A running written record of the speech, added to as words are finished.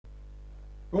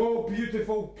O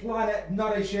beautiful planet,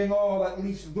 nourishing all, at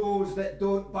least those that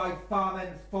don't by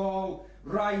famine fall,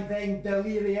 writhing,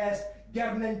 delirious,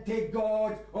 giving to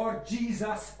God, or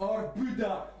Jesus, or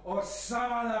Buddha, or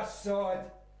some other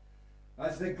sod.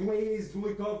 As the glazed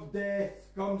look of death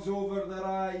comes over their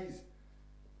eyes,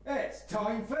 it's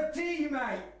time for tea,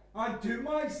 mate, and to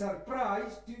my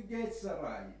surprise, two guests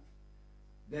arrive.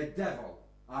 The devil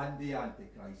and the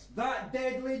Antichrist, that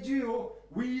deadly duo.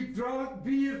 We've drunk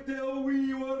beer till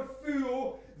we were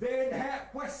full, then hit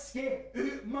whiskey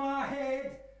out my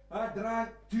head. I drank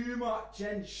too much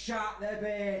and shat the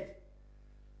bed.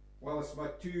 Whilst my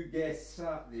two guests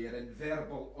sat there in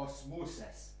verbal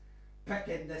osmosis,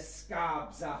 picking the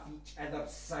scabs off each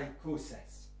other's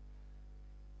psychosis.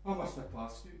 I must have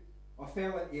passed out. I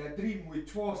fell into a dream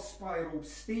with twa spiral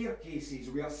staircases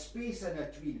with a space in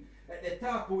between. At the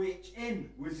top of each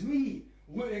end was me,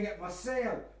 looking at my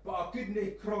cell, but I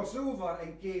couldn't cross over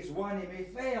in case one of me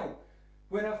fell.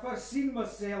 When I first seen my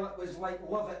cell, it was like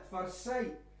love at first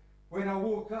sight. When I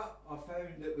woke up, I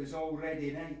found it was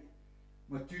already night.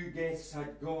 My two guests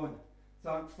had gone.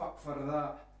 Thank fuck for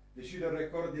that. They should have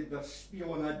recorded their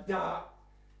spiel on a dart.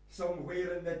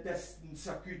 Somewhere in the distance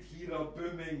I could hear a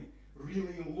booming,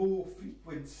 really low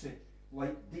frequency,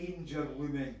 like danger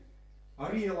looming. I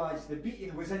realised the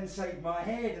beating was inside my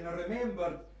head, and I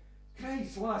remembered,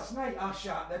 Christ, last night I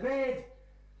shat the bed.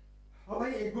 I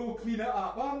like to go clean it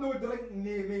up. I'm no drinking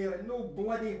no more, and no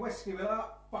bloody whiskey with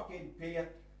that fucking pair.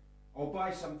 I'll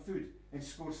buy some food and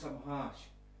score some hash.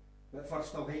 But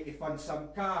first I'll have to fund some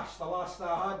cash. The last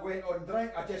I had went on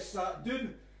drink. I just sat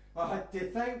down. I had to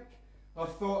think. I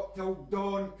thought till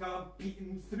dawn came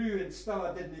peeping through, and still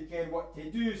I didn't care what to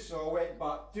do, so I went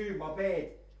back to my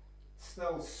bed,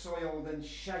 still soiled and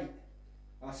shite.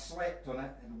 I slept on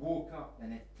it and woke up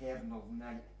in eternal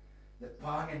night. The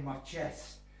pang in my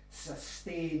chest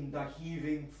sustained a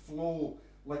heaving flow,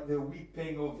 like the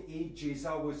weeping of ages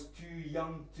I was too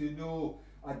young to know.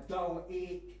 A dull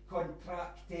ache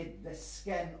contracted the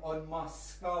skin on my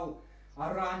skull.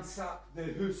 I ransacked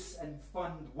the house and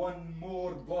found one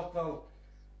more bottle.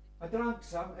 I drank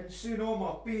some, and soon all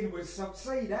my pain was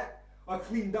subsided. I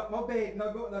cleaned up my bed and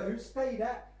I got the house tidy.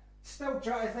 Still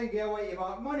trying to think of a way to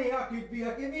make money. I could be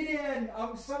a comedian.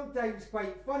 I'm sometimes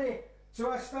quite funny.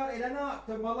 So I started an act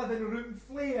on my living room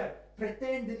flair,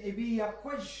 pretending to be a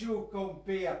quiz show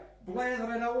compare,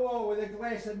 blethering a wall with a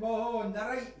glass in my hand, the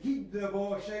right heed the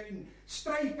ball, shouting,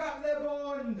 "Strike up the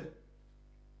bond!"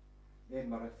 Then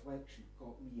my reflection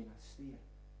caught me in a stare,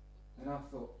 and I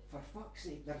thought, for fuck's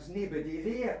sake, there's nobody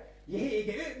there. You hate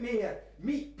to get out there,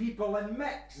 meet people and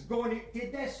mix, going out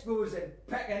to discos and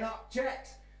picking up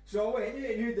chicks. So I went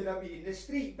out and who did I meet in the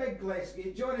street? Big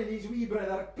Glasgow, John and his wee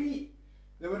brother Pete.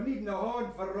 They were needing a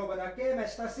hand for robbing a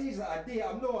chemist. I says that a day,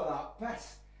 I'm not that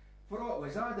pissed. For what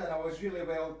was I done, I was really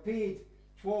well paid.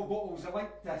 12 bottles of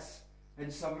Linctus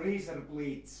and some razor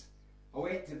blades. I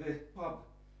went to the pub,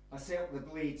 I sold the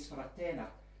blades for a tenner,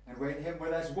 and went home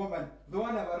with this woman, though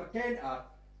I never kent her.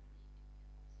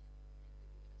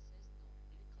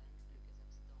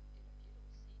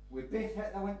 We both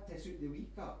hit the Linctus out the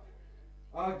week up.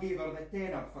 I gave her the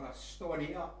tenner for a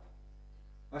stony up.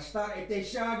 I started to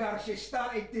shag her, she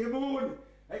started to moan.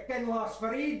 It can last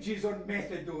for ages on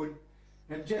methadone.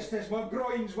 And just as my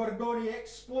groins were going to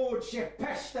explode, she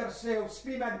pissed herself,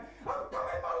 screaming, "I'm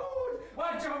coming, my lord!"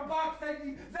 I jumped back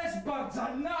thinking, this bird's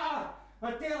a nutter.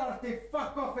 I tell her to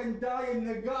fuck off and die in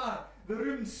the gutter. The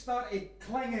room started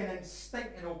clinging and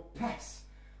stinking of piss.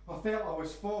 I felt I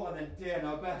was falling into an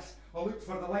abyss. I looked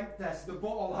for the Linctus, the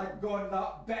bottle had gone,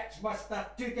 that bitch must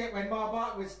have took it when my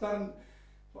back was turned.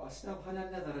 But I still had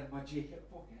another in my jacket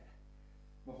pocket.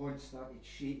 My hand started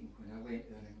shaking when I leant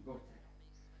there and got it.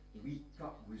 The wee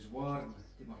cup was warm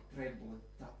to my trembling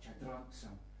touch. I drank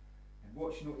some and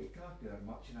watched not to caper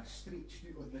much, and I stretched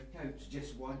out on the couch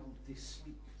just wanting to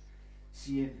sleep,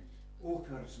 seeing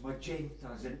ochres,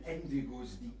 magentas and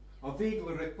indigos deep. I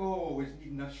vaguely recall I was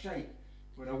needing a shite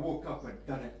when I woke up. I'd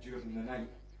done it during the night.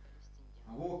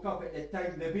 I woke up at the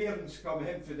time the bairns come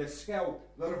in for the skill.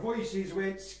 Their voices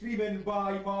went screaming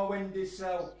by my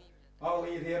windowsill. I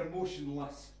lay there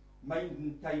motionless,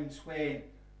 minding times when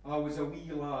I was a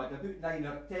wee lad, about 9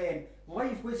 or 10.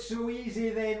 Life was so easy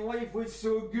then, life was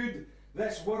so good.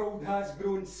 This world has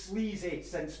grown sleazy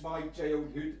since my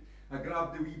childhood. I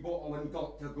grabbed the wee bottle and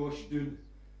gulped a gosh doon.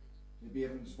 The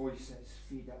bairn's voices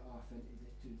faded off into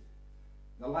the tune.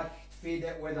 The light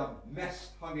faded with a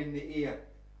mist hung in the air.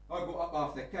 I got up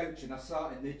off the couch and I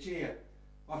sat in the chair.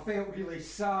 I felt really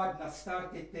sad and I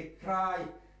started to cry.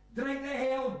 "Drink the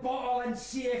hell bottle and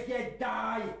see if you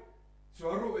die." So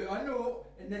I wrote out a note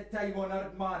in the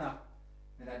time-honoured manner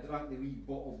and I drank the wee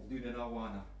bottle down in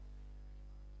Awana.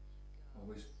 I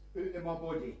was out of my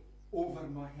body, over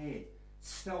my head,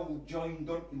 still joined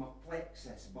onto my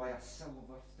plexus by a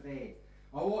silver thread.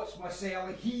 I watched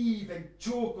myself heave and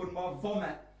choke on my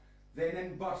vomit. Then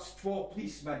in burst 12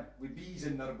 policemen with bees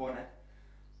in their bonnet.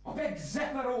 A big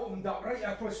zipper opened up right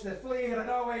across the flare,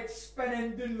 and I went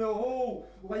spinning down the hole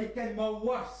like in my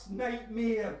worst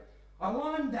nightmare. I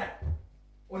landed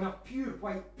on a pure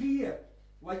white pier,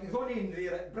 like Duncan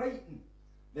there at Brighton.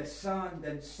 The sand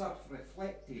and surf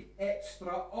reflected,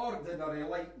 extraordinary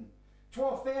lighting.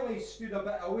 12 fellas stood a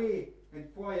bit away in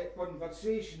quiet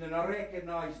conversation, and I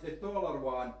recognised the taller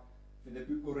one for the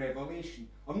Book of Revelation.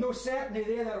 I'm no certain of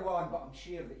the other one, but I'm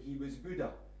sure that he was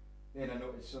Buddha. Then I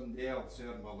noticed somebody else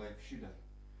over my left shoulder.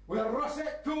 With a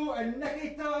russet coat and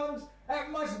nicky terms, it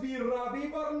must be Robbie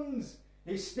Burns.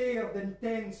 He stared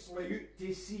intensely out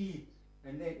to sea,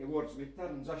 and then towards me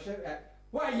turns. I shouted,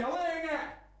 "What are you looking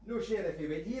at?" No sheriff he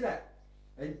would hear it.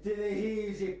 Into the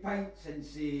haze he pints and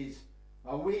says,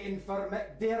 "I'm waiting for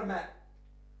McDermott."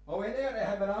 I went out to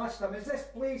him and asked him, "Is this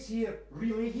place here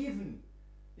really heathen?"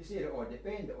 He said, "It all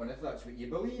depends on if that's what you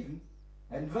believe in."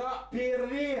 And that pair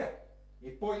there,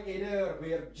 he pointed out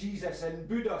where Jesus and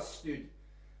Buddha stood.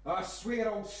 I swear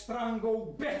I'll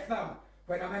strangle both them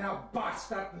when I'm in a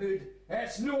bastard mood.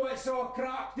 It's all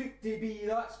cracked out to be,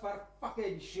 that's for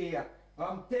fucking sure.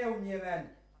 I'm telling you, man,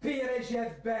 pair as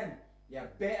you've been,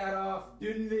 you're better off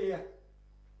down there.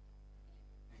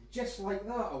 And just like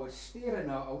that, I was staring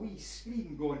at a wee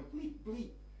screen going bleep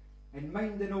bleep, and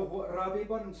minding of what Robbie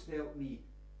Burns told me,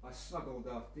 I snuggled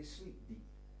off to sleep deep.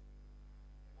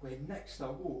 When next I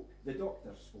woke, the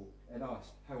doctor spoke and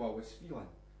asked how I was feeling.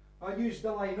 I used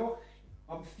the line, "Oh,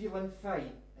 I'm feeling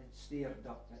fine," and stared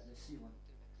up at the ceiling.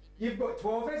 "You've got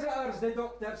 12 visitors," the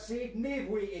doctor said, "and they've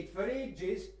waited for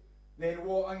ages." Then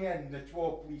walking in, the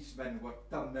 12 policemen were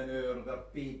turning over their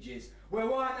pages. "We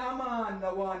want a man,"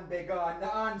 the one began,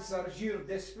 "that answers your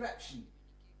description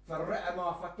for ripping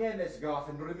off a chemist gaff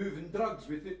and removing drugs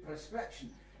without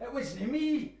prescription." "It wasn't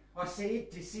me," I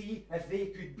said, to see if they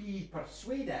could be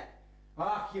persuaded.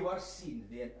 "Ah, you were seen,"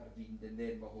 they intervened, and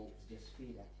then my hopes just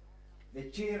faded. They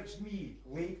charged me,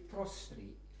 laid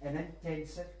prostrate in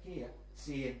intensive care,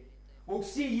 saying, "We'll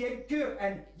see you in court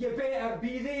and you better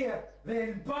be there."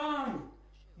 Then bang!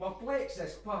 My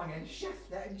plexus bang and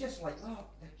shifted, and just like that,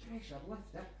 the pressure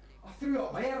lifted. I threw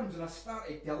up my arms and I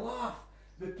started to laugh.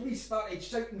 The police started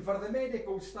shouting for the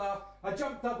medical staff. I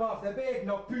jumped up off the bed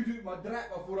and I pulled out my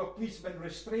drip before a policeman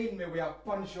restrained me with a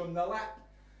punch on the lip.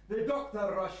 The doctor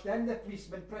rushed in, the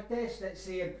policeman protested,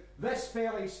 saying, "This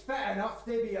fella's fit enough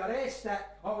to be arrested."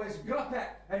 I was gripped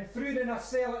and thrown in a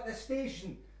cell at the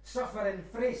station, suffering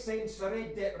fresh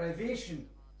sensory deprivation.